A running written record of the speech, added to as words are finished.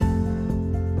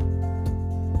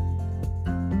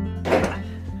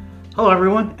Hello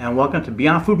everyone, and welcome to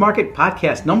Beyond Food Market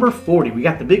podcast number 40. We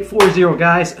got the big 40,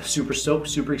 guys. Super stoked,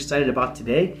 super excited about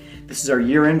today. This is our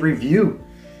year-end review.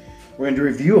 We're going to do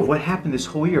a review of what happened this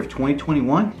whole year of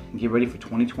 2021 and get ready for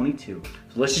 2022.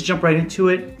 So let's just jump right into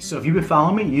it. So if you've been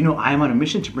following me, you know I am on a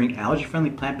mission to bring allergy-friendly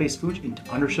plant-based foods into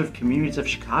underserved communities of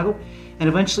Chicago and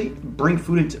eventually bring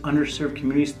food into underserved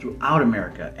communities throughout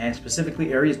America, and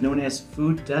specifically areas known as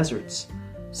food deserts.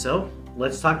 So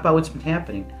let's talk about what's been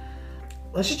happening.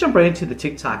 Let's just jump right into the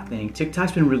TikTok thing.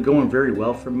 TikTok's been really going very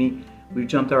well for me. We've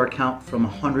jumped our account from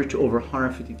 100 to over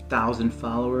 150,000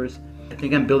 followers. I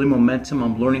think I'm building momentum.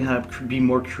 I'm learning how to be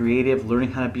more creative,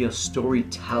 learning how to be a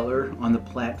storyteller on the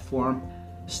platform.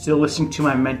 Still listening to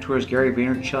my mentors, Gary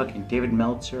Vaynerchuk and David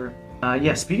Meltzer.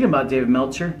 Speaking about David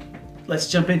Meltzer,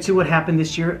 let's jump into what happened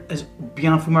this year as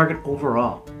Beyond Food Market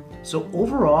overall. So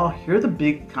overall, here are the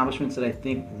big accomplishments that I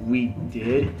think we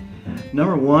did.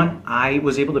 Number one, I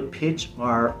was able to pitch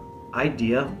our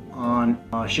idea on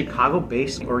a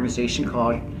Chicago-based organization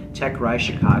called TechRise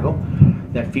Chicago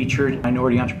that featured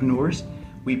minority entrepreneurs.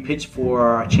 We pitched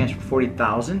for a chance for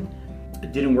 $40,000.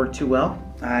 It didn't work too well.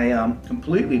 I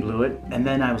completely blew it. And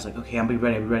then I was like, okay, I'm gonna be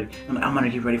ready. I'm gonna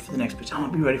get ready for the next pitch. I'm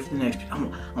gonna be ready for the next pitch. I'm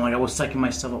like, I was psyching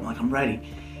myself up. I'm like, I'm ready.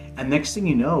 And next thing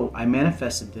you know, I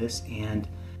manifested this, and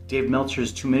Dave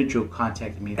Meltzer's 2-Minute Drill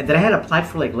contacted me that I had applied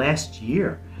for like last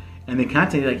year. And they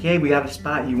contacted me like, hey, we got a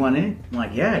spot, you want in? I'm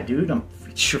like, yeah, dude, I'm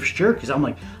sure, because I'm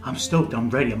like, I'm stoked, I'm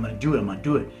ready, I'm gonna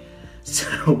do it.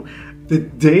 So the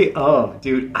day of,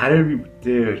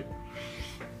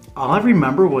 all I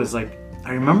remember was like,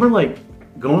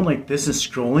 going like this and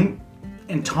scrolling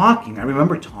and talking. I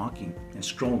remember talking and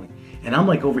scrolling. And I'm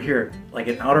like over here, like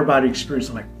an outer body experience.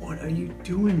 I'm like, what are you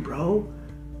doing, bro?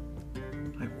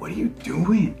 Like, what are you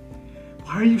doing?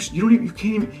 Why are you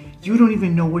don't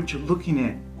even know what you're looking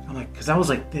at. I'm like, because I was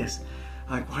like this.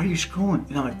 I'm like, why are you scrolling?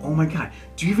 And I'm like, oh my God,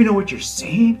 do you even know what you're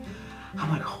saying? I'm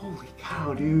like, holy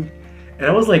cow, dude. And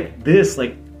I was like this,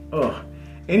 like, oh.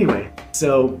 Anyway,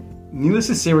 so needless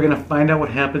to say, we're going to find out what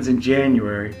happens in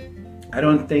January. I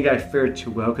don't think I fared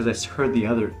too well because I heard the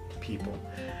other people.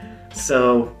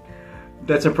 So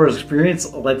that's a personal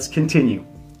experience. Let's continue.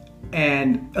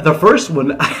 And the first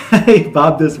one, I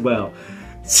bobbed this well.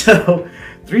 So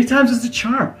 3 times is the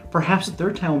charm. Perhaps the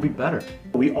 3rd time will be better.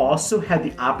 We also had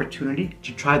the opportunity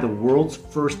to try the world's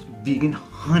first vegan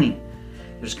honey.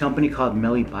 There's a company called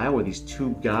Melly Bio where these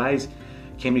 2 guys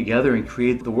came together and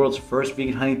created the world's first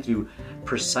vegan honey through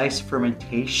precise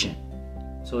fermentation.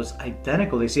 So it's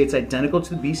identical. They say it's identical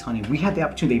to the bee's honey. We had the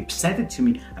opportunity. They sent it to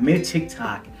me. I made a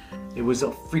TikTok. It was a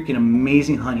freaking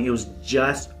amazing honey. It was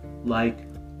just like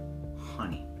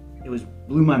honey.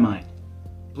 Blew my mind.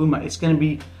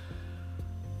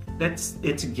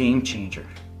 It's a game changer.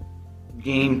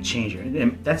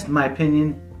 And that's my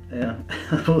opinion.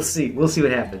 We'll see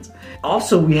what happens.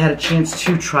 Also, we had a chance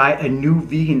to try a new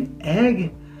vegan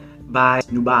egg by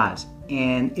Nubaz.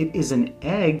 And it is an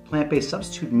egg, plant-based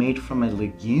substitute made from a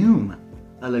legume.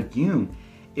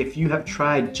 If you have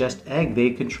tried Just Egg,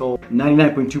 they control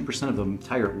 99.2% of the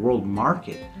entire world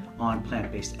market on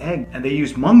plant-based egg. And they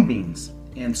use mung beans.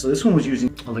 And so this one was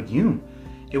using a legume.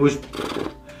 It was,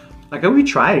 like, we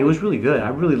tried it was really good. I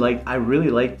really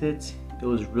liked it. It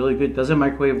was really good. It doesn't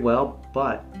microwave well,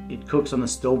 but it cooks on the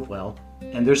stove well.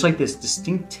 And there's like this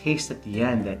distinct taste at the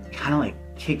end that kind of like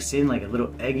kicks in like a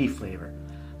little eggy flavor.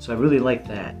 So I really like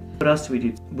that. What else do we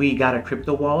do? We got a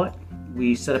crypto wallet.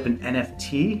 We set up an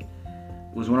NFT.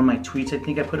 It was one of my tweets. I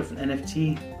think I put up an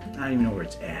NFT. I don't even know where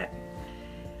it's at.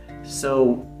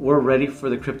 So we're ready for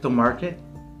the crypto market.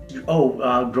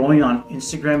 Growing on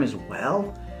Instagram as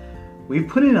well. We've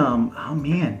put in,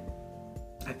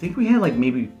 I think we had like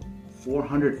maybe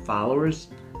 400 followers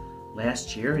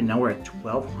last year, and now we're at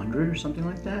 1,200 or something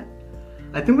like that.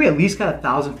 I think we at least got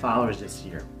 1,000 followers this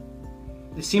year.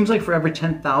 It seems like for every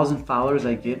 10,000 followers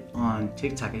I get on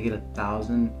TikTok, I get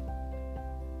 1,000.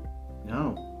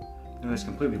 No, that's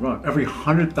completely wrong. Every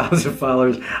 100,000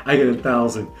 followers, I get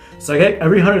 1,000. So I get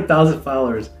every 100,000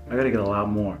 followers, I gotta get a lot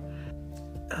more.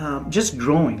 Just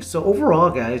growing. So overall,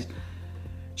 guys,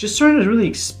 just starting to really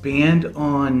expand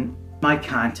on my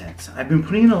content. I've been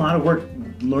putting in a lot of work,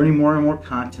 learning more and more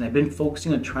content. I've been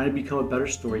focusing on trying to become a better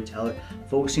storyteller,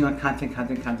 focusing on content.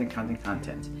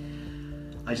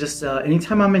 I just,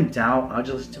 anytime I'm in doubt, I'll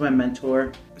just listen to my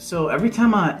mentor. So every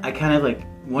time I kind of like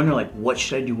wonder like, what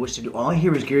should I do? All I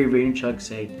hear is Gary Vaynerchuk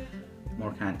say,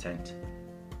 more content.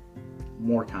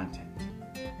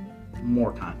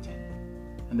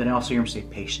 And then I also hear him say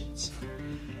patience.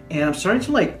 And I'm starting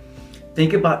to like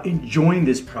think about enjoying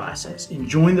this process,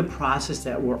 enjoying the process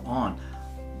that we're on.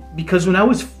 Because when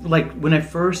I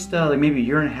first, like maybe a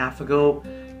year and a half ago,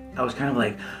 I was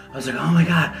like, oh my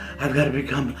God, I've got to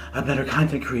become a better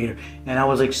content creator. And I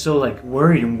was like so like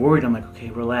worried. I'm like, okay,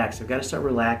 relax. I've got to start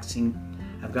relaxing.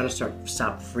 I've got to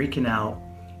stop freaking out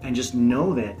and just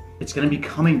know that it's going to be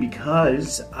coming,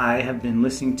 because I have been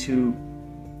listening to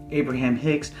Abraham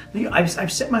Hicks.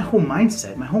 I've set my whole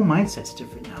mindset. My whole mindset's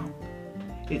different now.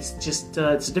 It's just,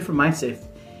 it's a different mindset.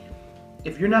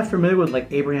 If you're not familiar with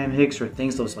like Abraham Hicks or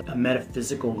things those like a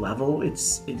metaphysical level, it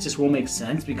just won't make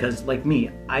sense, because like me,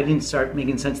 I didn't start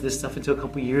making sense of this stuff until a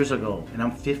couple years ago, and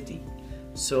I'm 50.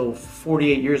 So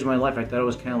 48 years of my life, I thought it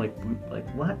was kind of like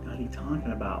what are you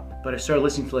talking about? But I started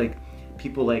listening to like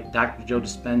people like Dr. Joe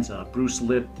Dispenza, Bruce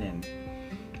Lipton,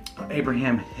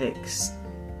 Abraham Hicks,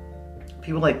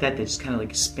 people like that just kind of like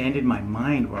expanded my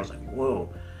mind, where I was like,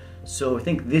 whoa. So I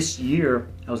think this year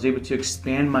I was able to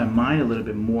expand my mind a little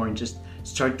bit more and just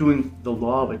start doing the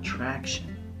law of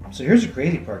attraction. So here's the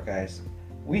crazy part, guys.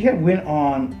 We had went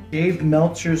on Dave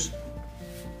Meltzer's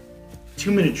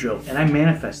 2-minute drill, and I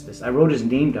manifested this. I wrote his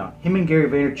name down, him and Gary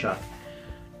Vaynerchuk,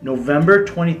 November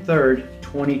 23rd,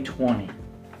 2020.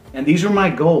 And these were my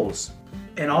goals.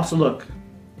 And also look,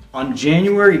 on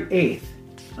January 8th,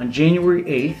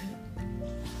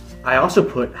 I also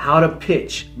put How to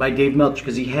Pitch by Dave Meltzer,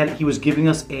 because he was giving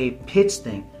us a pitch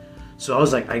thing. So I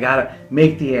was like, I gotta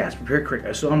make the ask, prepare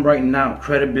correctly. So I'm writing down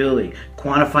credibility,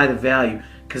 quantify the value,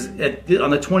 because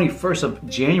on the 21st of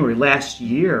January last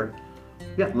year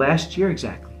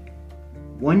exactly,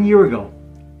 1 year ago,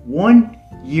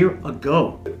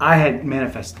 I had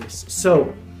manifested this.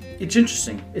 So it's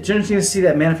interesting. It's interesting to see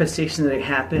that manifestation that it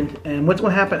happened, and what's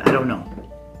going to happen, I don't know.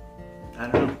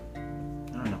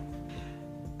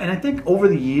 And I think over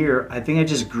the year, I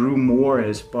just grew more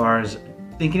as far as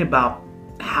thinking about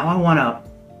how I want to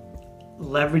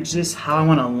leverage this, how I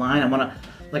want to align.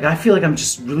 I feel like I'm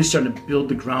just really starting to build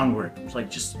the groundwork. It's like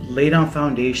just lay down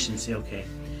foundation and say, okay.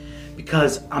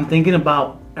 Because I'm thinking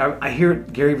about, I hear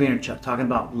Gary Vaynerchuk talking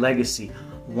about legacy,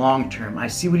 long term. I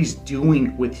see what he's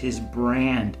doing with his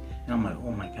brand, and I'm like,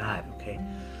 oh my God, okay.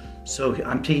 So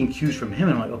I'm taking cues from him,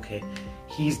 and I'm like, okay.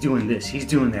 He's doing this, he's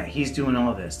doing that, he's doing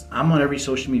all this. I'm on every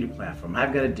social media platform.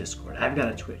 I've got a Discord, I've got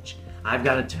a Twitch, I've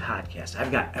got a podcast,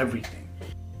 I've got everything.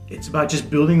 It's about just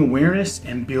building awareness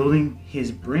and building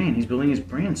his brand. He's building his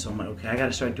brand, so I'm like, okay, I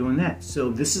gotta start doing that.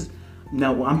 So this is,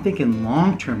 now I'm thinking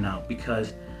long term now,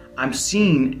 because I'm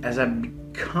seeing as I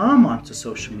come onto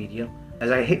social media, as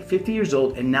I hit 50 years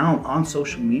old, and now I'm on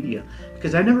social media,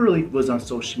 because I never really was on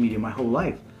social media my whole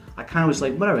life. I kind of was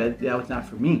like, whatever, that was not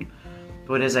for me.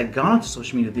 But as I got onto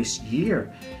social media this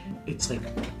year, it's like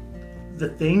the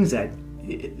things that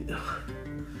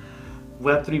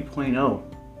Web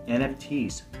 3.0,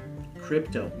 NFTs,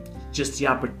 crypto, just the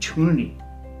opportunity,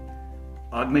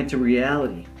 augmented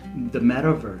reality, the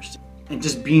metaverse, and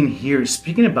just being here.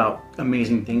 Speaking about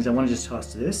amazing things, I want to just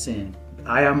toss this in.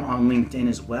 I am on LinkedIn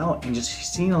as well, and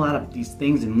just seeing a lot of these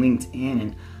things in LinkedIn.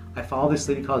 And I follow this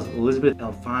lady called Elizabeth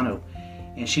Alfano,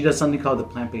 and she does something called the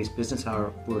Plant-Based Business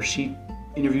Hour, where she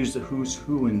interviews the who's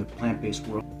who in the plant-based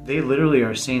world. They literally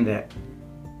are saying that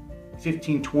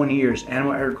 15, 20 years,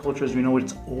 animal agriculture as we know it,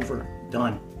 it's over,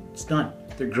 done. It's done.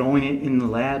 They're growing it in the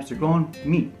labs. They're growing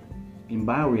meat in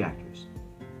bioreactors.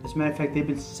 As a matter of fact, they've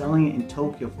been selling it in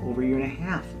Tokyo for over a year and a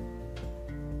half.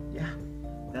 Yeah,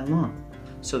 that long.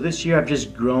 So this year I've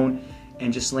just grown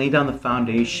and just laying down the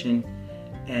foundation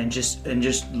and just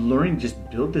learning, just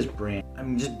build this brand.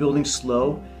 I'm just building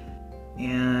slow,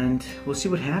 and we'll see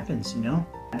what happens, you know?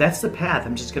 That's the path.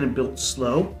 I'm just gonna build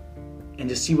slow and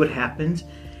just see what happens.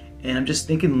 And I'm just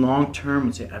thinking long term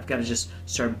and say, I've got to just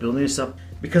start building this up,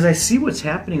 because I see what's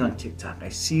happening on TikTok. I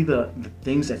see the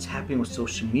things that's happening with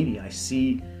social media. I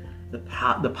see the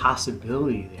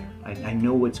possibility there. I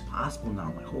know what's possible now.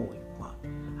 I'm like, holy wow,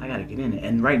 I got to get in it.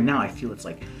 And right now I feel it's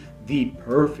like the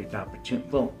perfect opportunity.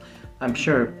 Well, I'm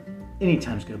sure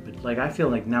anytime's good, but like I feel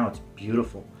like now it's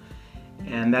beautiful.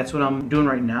 And that's what I'm doing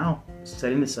right now,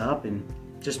 setting this up and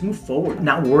just move forward.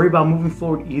 Not worry about moving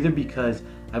forward either, because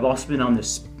I've also been on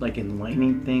this like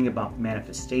enlightening thing about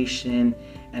manifestation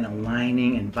and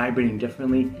aligning and vibrating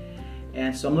differently.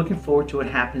 And so I'm looking forward to what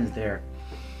happens there.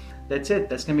 That's it.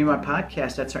 That's gonna be my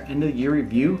podcast. That's our end of the year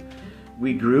review.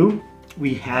 We grew.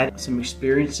 We had some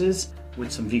experiences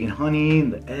with some vegan honey,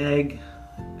 the egg,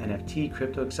 NFT,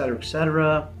 crypto, etc.,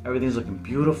 etc. Everything's looking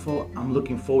beautiful. I'm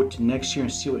looking forward to next year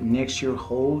and see what next year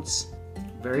holds.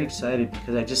 Very excited,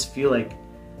 because I just feel like,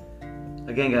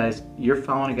 again guys, you're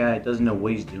following a guy that doesn't know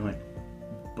what he's doing.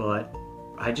 But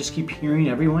I just keep hearing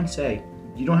everyone say,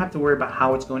 you don't have to worry about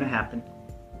how it's going to happen.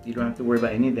 You don't have to worry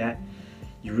about any of that.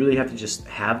 You really have to just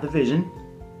have the vision,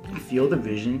 feel the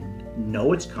vision,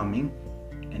 know it's coming,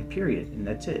 and period. And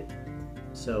that's it.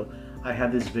 So I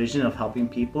have this vision of helping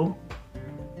people,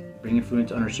 bringing food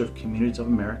into underserved communities of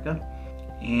America,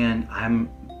 and I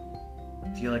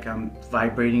feel like I'm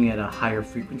vibrating at a higher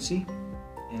frequency,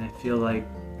 and I feel like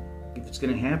if it's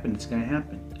going to happen, it's going to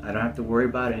happen. I don't have to worry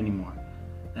about it anymore.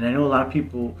 And I know a lot of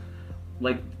people,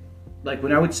 like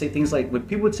when I would say things like, when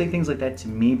people would say things like that to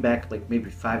me back like maybe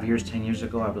 5 years, 10 years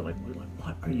ago, I'd be like,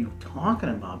 what are you talking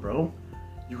about, bro?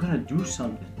 You gotta do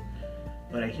something.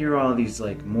 But I hear all these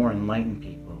like more enlightened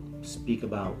people speak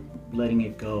about letting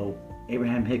it go,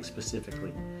 Abraham Hicks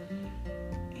specifically,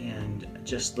 and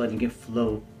just letting it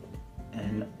flow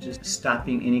and just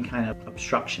stopping any kind of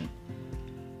obstruction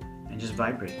and just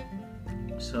vibrate.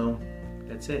 So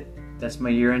that's it. That's my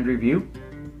year-end review.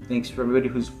 Thanks for everybody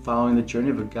who's following the journey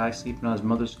of a guy sleeping on his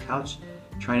mother's couch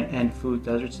trying to end food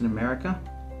deserts in America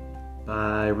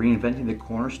by reinventing the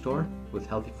corner store with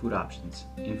healthy food options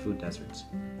in food deserts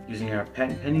using our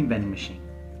patent pending vending machine.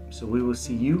 So we will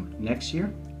see you next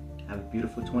year. Have a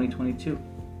beautiful 2022.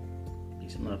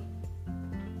 Peace and love.